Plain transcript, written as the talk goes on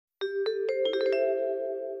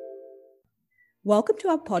Welcome to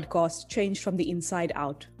our podcast, Change from the Inside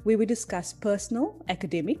Out, where we discuss personal,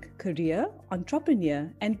 academic, career,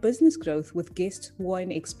 entrepreneur, and business growth with guests who are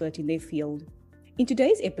an expert in their field. In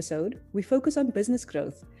today's episode, we focus on business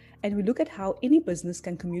growth and we look at how any business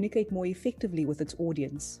can communicate more effectively with its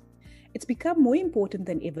audience. It's become more important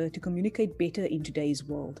than ever to communicate better in today's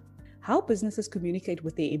world. How businesses communicate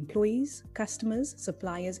with their employees, customers,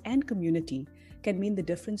 suppliers, and community can mean the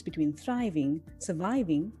difference between thriving,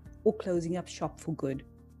 surviving, or closing up shop for good.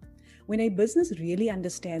 When a business really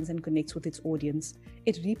understands and connects with its audience,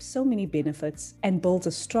 it reaps so many benefits and builds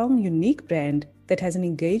a strong, unique brand that has an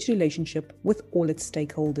engaged relationship with all its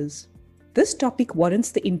stakeholders. This topic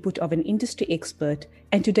warrants the input of an industry expert,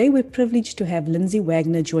 and today we're privileged to have Lindsay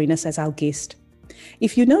Wagner join us as our guest.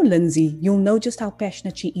 If you know Lindsay, you'll know just how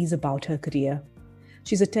passionate she is about her career.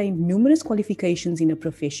 She's attained numerous qualifications in her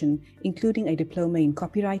profession, including a diploma in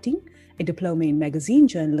copywriting, a diploma in magazine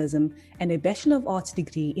journalism, and a Bachelor of Arts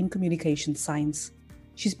degree in communication science.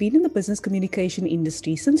 She's been in the business communication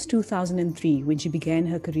industry since 2003 when she began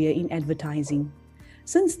her career in advertising.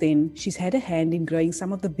 Since then, she's had a hand in growing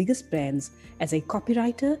some of the biggest brands as a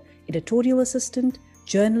copywriter, editorial assistant,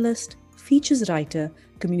 journalist, features writer,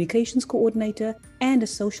 communications coordinator, and a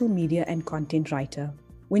social media and content writer.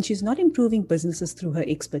 When she's not improving businesses through her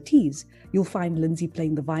expertise, you'll find Lindsay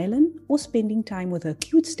playing the violin or spending time with her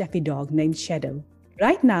cute staffy dog named Shadow.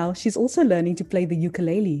 Right now, she's also learning to play the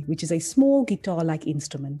ukulele, which is a small guitar-like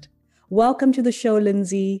instrument. Welcome to the show,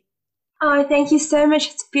 Lindsay. Oh, thank you so much.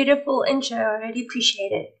 It's a beautiful intro. I really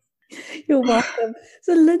appreciate it. You're welcome.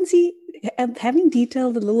 So, Lindsay, having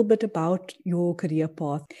detailed a little bit about your career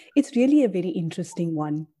path, it's really a very interesting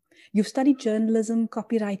one. You've studied journalism,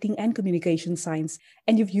 copywriting, and communication science,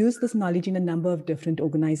 and you've used this knowledge in a number of different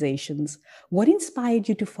organizations. What inspired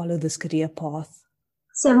you to follow this career path?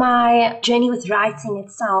 So my journey with writing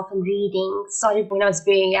itself and reading started when I was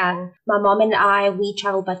very young. My mom and I, we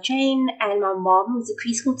traveled by train, and my mom, who's a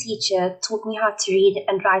preschool teacher, taught me how to read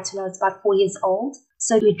and write when I was about 4 years old.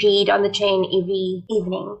 So we'd read on the train every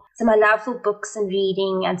evening. So my love for books and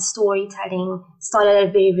reading and storytelling started at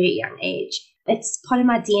a very, very young age. It's part of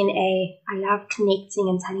my DNA. I love connecting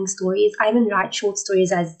and telling stories. I even write short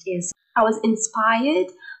stories as it is. I was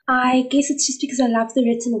inspired. I guess it's just because I love the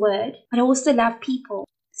written word, but I also love people.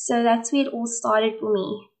 So that's where it all started for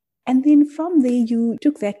me. And then from there, you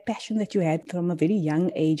took that passion that you had from a very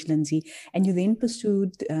young age, Lindsay, and you then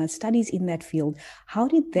pursued studies in that field. How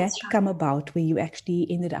did that come about where you actually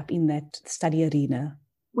ended up in that study arena?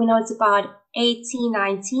 When I was about 18,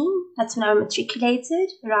 19, that's when I matriculated,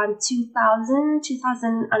 around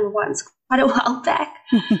 2001, so quite a while back.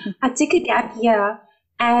 I took a gap year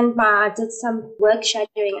and I did some work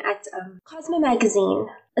shadowing at Cosmo magazine,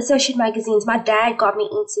 Associate Magazines. My dad got me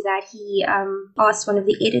into that. He asked one of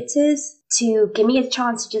the editors to give me a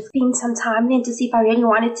chance to just spend some time there to see if I really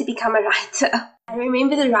wanted to become a writer. I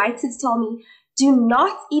remember the writers told me, do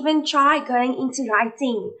not even try going into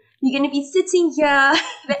writing. You're going to be sitting here.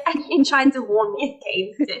 They actually tried to warn me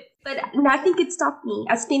against it. But nothing could stop me.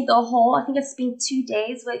 I spent 2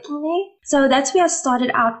 days working there. So that's where I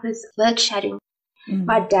started out with work shadowing. Mm-hmm.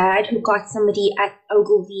 My dad, who got somebody at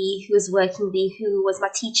Ogilvy who was working there, who was my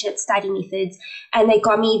teacher at study methods, and they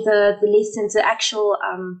got me the lessons, the actual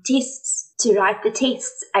tests, to write the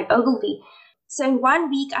tests at Ogilvy. So in 1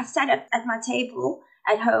 week, I sat up at my table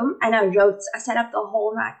at home and I sat up the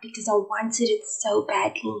whole night because I wanted it so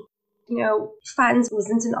badly. Funds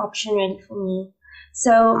wasn't an option really for me.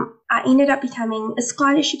 So I ended up becoming a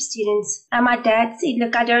scholarship student. And my dad said,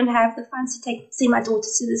 look, I don't have the funds to send my daughter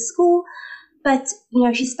to the school, but,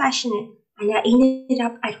 she's passionate. And I ended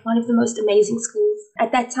up at one of the most amazing schools.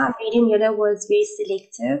 At that time, Reading Yellow was very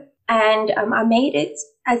selective. And I made it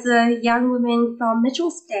as a young woman from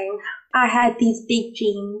Mitchell's Plain. I had these big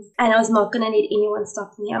dreams and I was not going to let anyone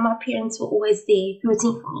stop me. And my parents were always there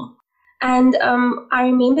rooting for me. And I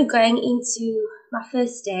remember going into my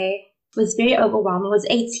first day. It was very overwhelming. I was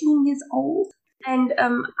 18 years old. And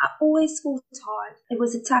I always fought hard. It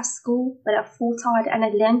was a tough school, but I fought hard and I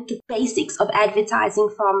learned the basics of advertising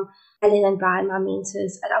from Alan and Brian, my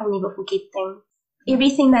mentors, and I will never forget them.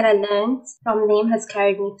 Everything that I learned from them has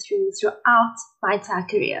carried me throughout my entire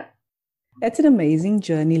career. That's an amazing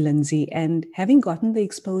journey, Lindsay. And having gotten the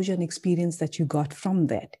exposure and experience that you got from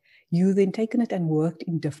that, you then taken it and worked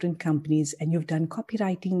in different companies, and you've done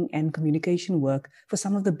copywriting and communication work for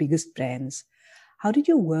some of the biggest brands. How did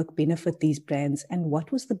your work benefit these brands, and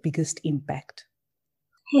what was the biggest impact?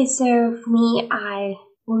 Okay, so for me, I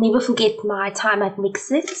will never forget my time at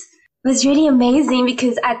Mixit. It was really amazing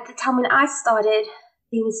because at the time when I started,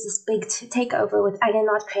 there was this big takeover with Alan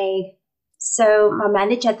Craig So my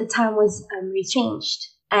manager at the time was retrenched.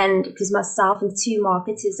 And it was myself and two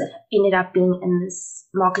marketers that ended up being in this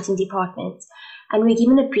marketing department. And we were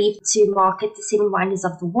given a brief to market the 7 wonders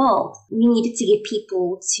of the world. We needed to get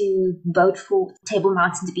people to vote for Table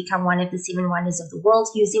Mountain to become one of the 7 wonders of the world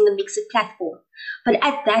using the Mixit platform. But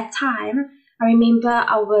at that time, I remember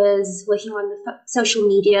I was working on the social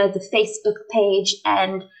media, the Facebook page,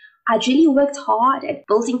 and I'd really worked hard at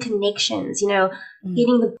building connections,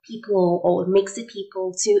 getting the people or Mixit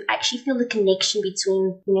people to actually feel the connection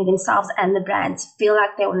between, themselves and the brand, to feel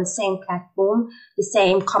like they're on the same platform, the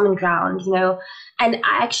same common ground, And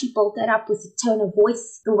I actually built that up with the tone of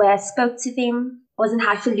voice, the way I spoke to them. I wasn't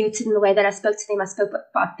highfalutin in the way that I spoke to them. I spoke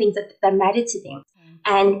about things that mattered to them.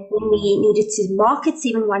 And when we needed to market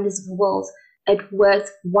 7 wonders of the world, it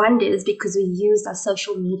worked wonders because we used our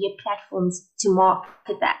social media platforms to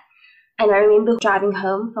market that. And I remember driving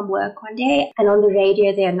home from work one day, and on the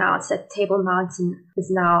radio they announced that Table Mountain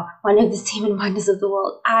is now one of the 7 wonders of the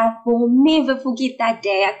world. I will never forget that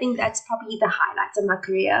day. I think that's probably the highlight of my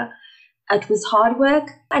career. It was hard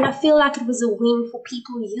work, and I feel like it was a win for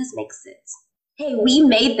people who use Mixit. Hey, we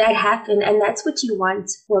made that happen, and that's what you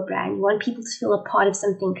want for a brand. You want people to feel a part of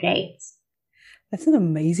something great. That's an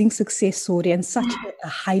amazing success story and such a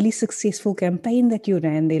highly successful campaign that you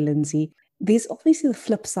ran there, Lindsay. There's obviously the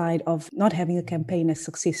flip side of not having a campaign as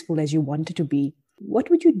successful as you want it to be. What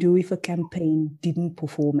would you do if a campaign didn't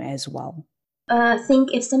perform as well? I think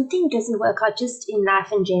if something doesn't work out, just in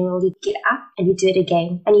life in general, you get up and you do it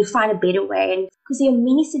again and you find a better way. And because there are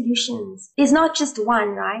many solutions, there's not just one,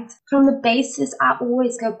 right? From the basis, I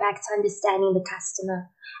always go back to understanding the customer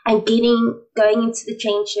and going into the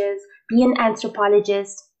trenches, be an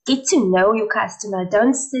anthropologist, get to know your customer.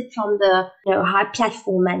 Don't sit on the high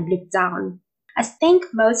platform and look down. I think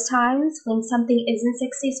most times when something isn't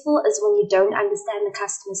successful is when you don't understand the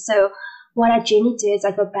customer. So what I generally do is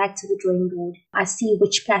I go back to the drawing board. I see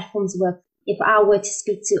which platforms work. If I were to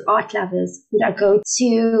speak to art lovers, would I go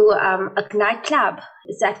to a nightclub?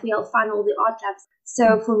 Is that where I'll find all the art lovers?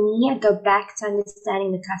 So for me, I go back to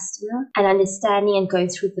understanding the customer and understanding and going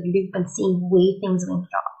through the loop and seeing where things went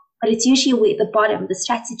wrong. But it's usually at the bottom, the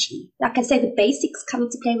strategy. Like I say, the basics come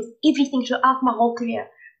into play with everything throughout my whole career.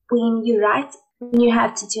 When you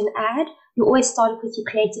have to do an ad, you always start with your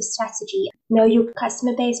creative strategy. Know your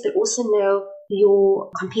customer base, but also know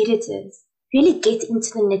your competitors. Really get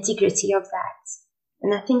into the nitty-gritty of that.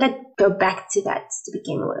 And I think I'd go back to that to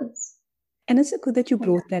begin with. And it's so good that you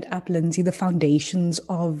brought that up, Lindsay, the foundations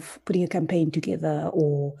of putting a campaign together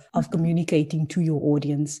or of communicating to your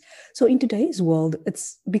audience. So in today's world,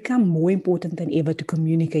 it's become more important than ever to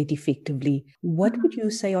communicate effectively. What would you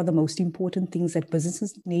say are the most important things that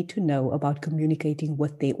businesses need to know about communicating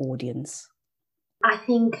with their audience? I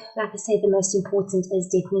think, like I say, the most important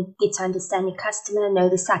is definitely get to understand your customer, know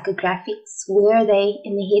the psychographics. Where are they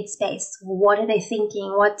in the headspace? What are they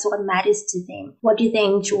thinking? What matters to them? What do they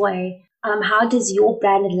enjoy? How does your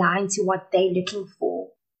brand align to what they're looking for?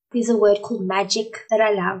 There's a word called magic that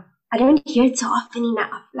I love. I don't hear it so often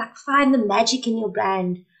enough. Like, find the magic in your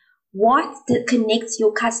brand. What connects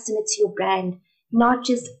your customer to your brand? Not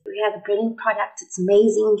just, we have a brilliant product, it's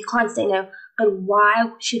amazing, you can't say no, but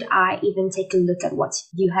why should I even take a look at what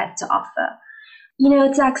you have to offer?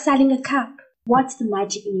 It's like selling a cup. What's the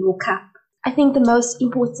magic in your cup? I think the most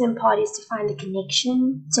important part is to find the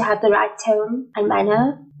connection, to have the right tone and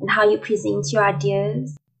manner and how you present your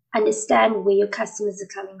ideas, understand where your customers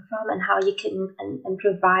are coming from and how you can and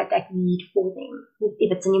provide that need for them,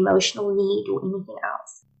 if it's an emotional need or anything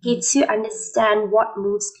else. Get to understand what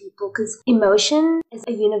moves people, because emotion is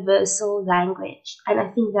a universal language, and I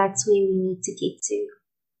think that's where we need to get to.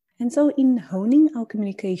 And so in honing our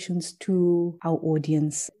communications to our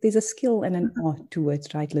audience, there's a skill and an art to it,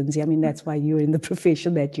 right, Lindsay? I mean, that's why you're in the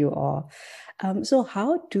profession that you are. So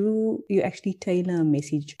how do you actually tailor a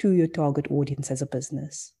message to your target audience as a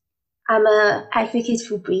business? I'm an advocate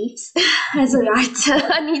for briefs. As a writer,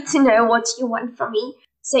 I need to know what you want from me.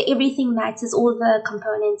 So everything matters, all the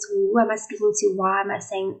components. Who am I speaking to? Why am I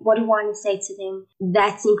saying? What do I want to say to them?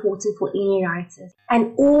 That's important for any writer.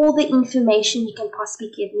 And all the information you can possibly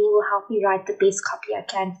give me will help me write the best copy I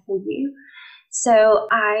can for you. So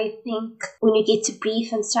I think when you get to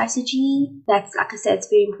brief and strategy, that's, like I said, it's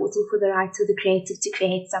very important for the writer, the creative, to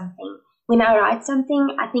create something. When I write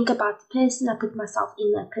something, I think about the person, I put myself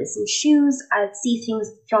in that person's shoes, I see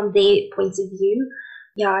things from their point of view.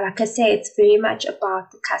 Yeah, like I say, it's very much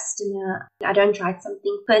about the customer. I don't write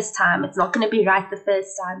something first time. It's not going to be right the first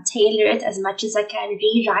time. Tailor it as much as I can,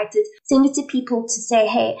 rewrite it, send it to people to say,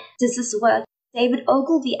 hey, does this work? David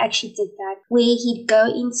Ogilvy actually did that, where he'd go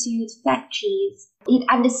into factories. He'd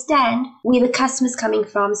understand where the customer's coming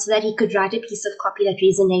from so that he could write a piece of copy that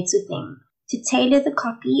resonates with them. To tailor the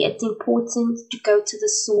copy, it's important to go to the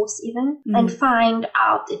source even and find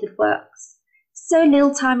out if it works. So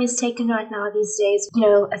little time is taken right now these days,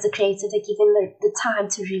 as a creator, they're given the time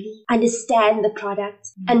to really understand the product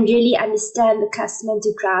and really understand the customer and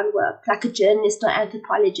do groundwork, like a journalist or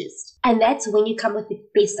anthropologist. And that's when you come with the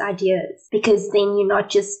best ideas, because then you're not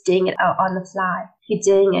just doing it on the fly. You're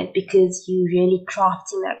doing it because you're really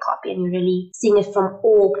crafting that copy and you're really seeing it from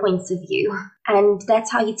all points of view. And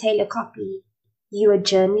that's how you tailor copy. You're a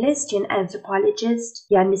journalist, you're an anthropologist,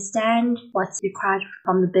 you understand what's required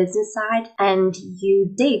from the business side, and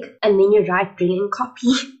you dig, and then you write brilliant copy.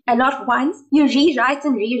 And not once, you rewrite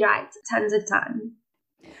and rewrite tons of times.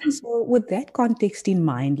 So with that context in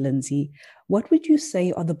mind, Lindsay, what would you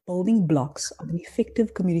say are the building blocks of an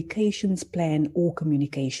effective communications plan or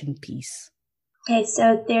communication piece? Okay,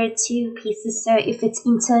 so there are two pieces. So if it's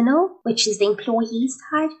internal, which is the employee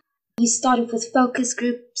side, you start off with focus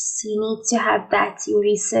groups. You need to have that. Your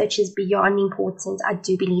research is beyond important. I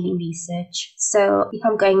do believe in research. So if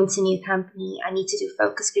I'm going into a new company, I need to do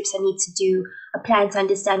focus groups. I need to do a plan to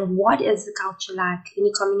understand what is the culture like. And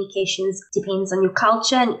your communications depends on your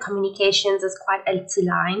culture, and communications is quite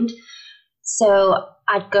aligned. So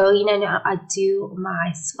I'd go in and I'd do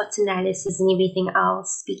my SWOT analysis and everything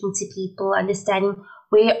else, speaking to people, understanding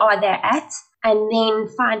where are they at, and then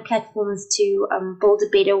find platforms to build a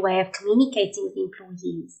better way of communicating with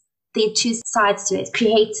employees. There are two sides to it.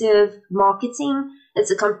 Creative marketing is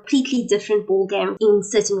a completely different ballgame in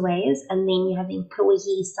certain ways. And then you have the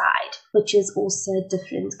employee side, which is also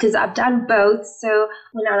different, because I've done both. So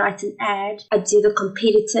when I write an ad, I do the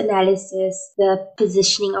competitor analysis, the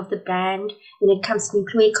positioning of the brand. When it comes to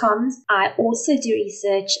employee comms, I also do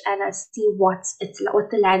research and I see what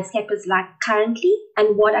the landscape is like currently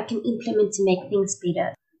and what I can implement to make things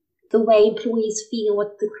better. The way employees feel,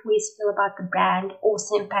 what the employees feel about the brand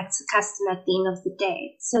also impacts the customer at the end of the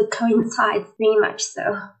day. So it coincides very much so.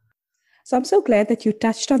 So I'm so glad that you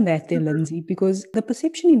touched on that there, Lindsay, because the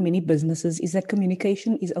perception in many businesses is that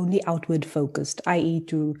communication is only outward focused, i.e.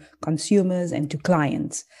 to consumers and to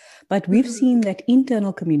clients. But we've seen that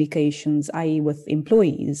internal communications, i.e. with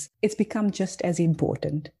employees, it's become just as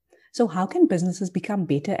important. So how can businesses become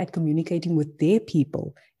better at communicating with their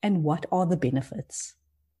people, and what are the benefits?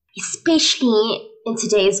 Especially in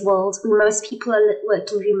today's world where most people are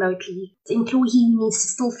working remotely, the employee needs to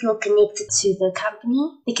still feel connected to the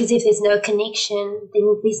company, because if there's no connection,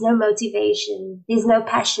 then there's no motivation, there's no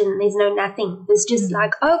passion, there's no nothing. There's just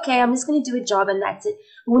like, okay, I'm just going to do a job and that's it.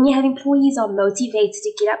 But when you have employees are motivated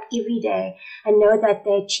to get up every day and know that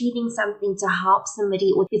they're achieving something to help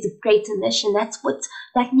somebody or there's a greater mission, that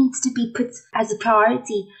needs to be put as a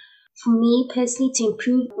priority. For me personally, to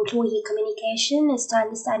improve employee communication is to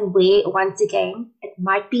understand where, once again, it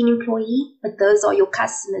might be an employee, but those are your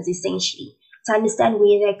customers essentially. To understand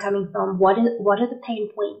where they're coming from, what are the pain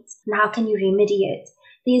points, and how can you remedy it.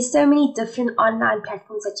 There's so many different online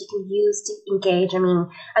platforms that you can use to engage. I mean,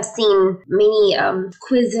 I've seen many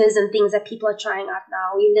quizzes and things that people are trying out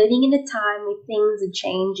now. We're living in a time where things are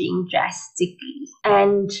changing drastically,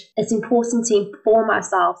 and it's important to inform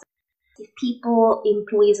ourselves. If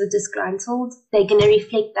employees are disgruntled, they're going to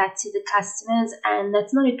reflect that to the customers, and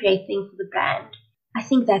that's not a great thing for the brand. I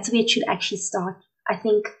think that's where it should actually start. I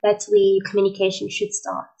think that's where your communication should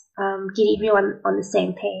start. Get everyone on the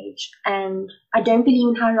same page. And I don't believe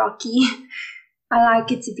in hierarchy. I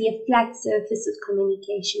like it to be a flat surface of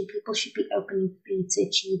communication. People should be open and free to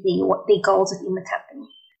achieve their goals within the company.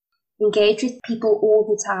 Engage with people all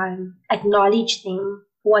the time. Acknowledge them,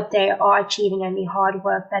 what they are achieving and the hard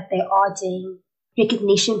work that they are doing.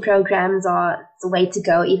 Recognition programs are the way to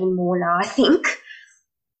go even more now, I think.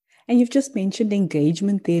 And you've just mentioned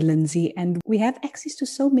engagement there, Lindsay, and we have access to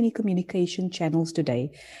so many communication channels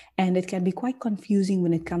today, and it can be quite confusing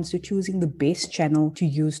when it comes to choosing the best channel to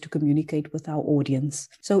use to communicate with our audience.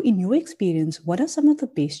 So in your experience, what are some of the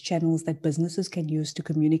best channels that businesses can use to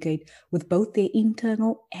communicate with both their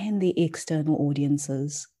internal and their external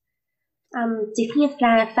audiences? I'm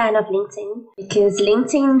definitely a fan of LinkedIn, because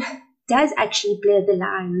LinkedIn does actually blur the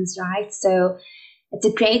lines, right? So it's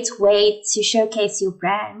a great way to showcase your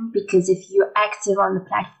brand, because if you're active on the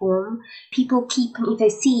platform, people if they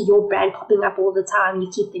see your brand popping up all the time, you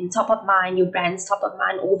keep them top of mind, your brand's top of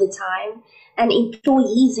mind all the time. And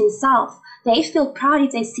employees themselves, they feel proud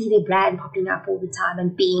if they see their brand popping up all the time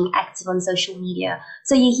and being active on social media.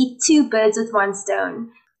 So you hit two birds with one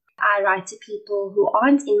stone. I write to people who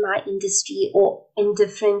aren't in my industry or in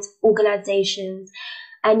different organizations.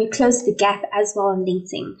 and you close the gap as well on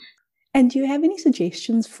LinkedIn. And do you have any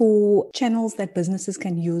suggestions for channels that businesses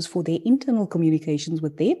can use for their internal communications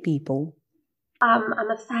with their people? I'm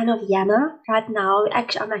a fan of Yammer right now.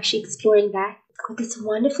 I'm actually exploring that. It's got this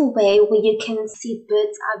wonderful way where you can see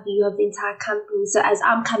bird's eye view of the entire company. So as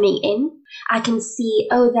I'm coming in, I can see,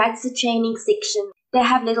 oh, that's the training section. They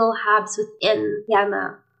have little hubs within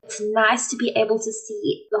Yammer. It's nice to be able to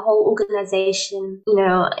see the whole organization,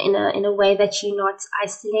 in a way that you're not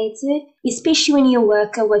isolated, especially when you're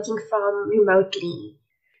working from remotely.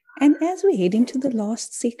 And as we head into the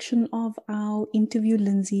last section of our interview,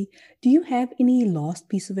 Lindsay, do you have any last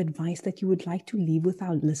piece of advice that you would like to leave with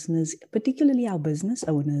our listeners, particularly our business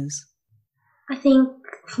owners? I think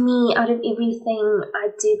for me, out of everything, I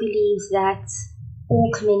do believe that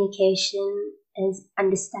all communication is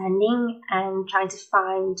understanding and trying to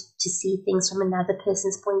see things from another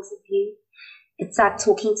person's point of view. It's like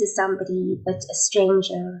talking to somebody, but a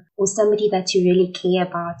stranger or somebody that you really care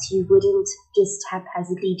about. You wouldn't just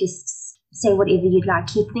haphazardly just say whatever you'd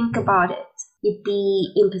like. You'd think about it. You'd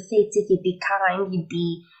be empathetic. You'd be kind. You'd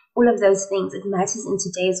be all of those things. It matters in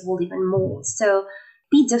today's world even more. So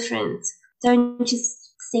be different. Don't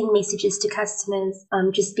just send messages to customers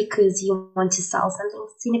just because you want to sell something.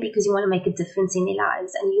 Send it because you want to make a difference in their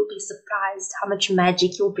lives, and you'll be surprised how much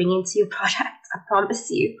magic you'll bring into your product. I promise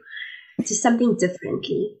you. To something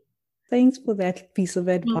differently. Thanks for that piece of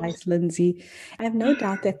advice, Lindsay. I have no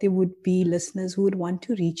doubt that there would be listeners who would want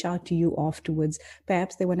to reach out to you afterwards.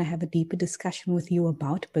 Perhaps they want to have a deeper discussion with you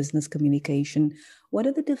about business communication. What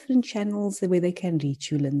are the different channels where they can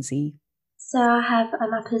reach you, Lindsay? So I have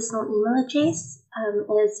my personal email address is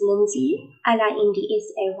Lindsay,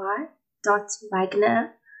 LINDSAY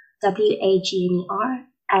 .Wagner, WAGNER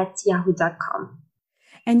 @yahoo.com.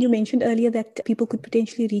 And you mentioned earlier that people could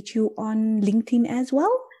potentially reach you on LinkedIn as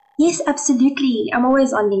well? Yes, absolutely. I'm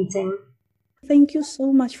always on LinkedIn. Thank you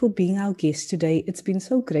so much for being our guest today. It's been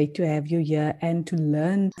so great to have you here and to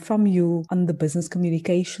learn from you on the business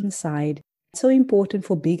communication side. It's so important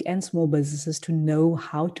for big and small businesses to know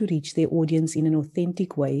how to reach their audience in an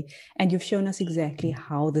authentic way. And you've shown us exactly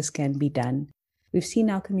how this can be done. We've seen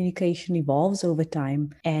our communication evolves over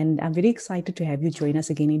time, and I'm very excited to have you join us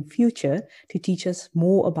again in future to teach us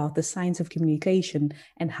more about the science of communication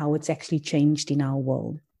and how it's actually changed in our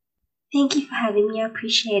world. Thank you for having me. I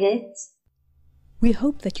appreciate it. We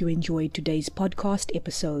hope that you enjoyed today's podcast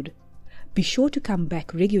episode. Be sure to come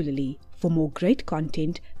back regularly for more great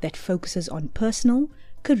content that focuses on personal,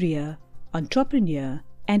 career, entrepreneur,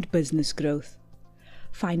 and business growth.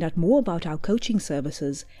 Find out more about our coaching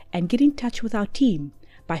services and get in touch with our team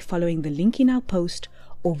by following the link in our post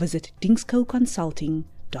or visit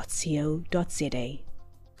dingscoconsulting.co.za.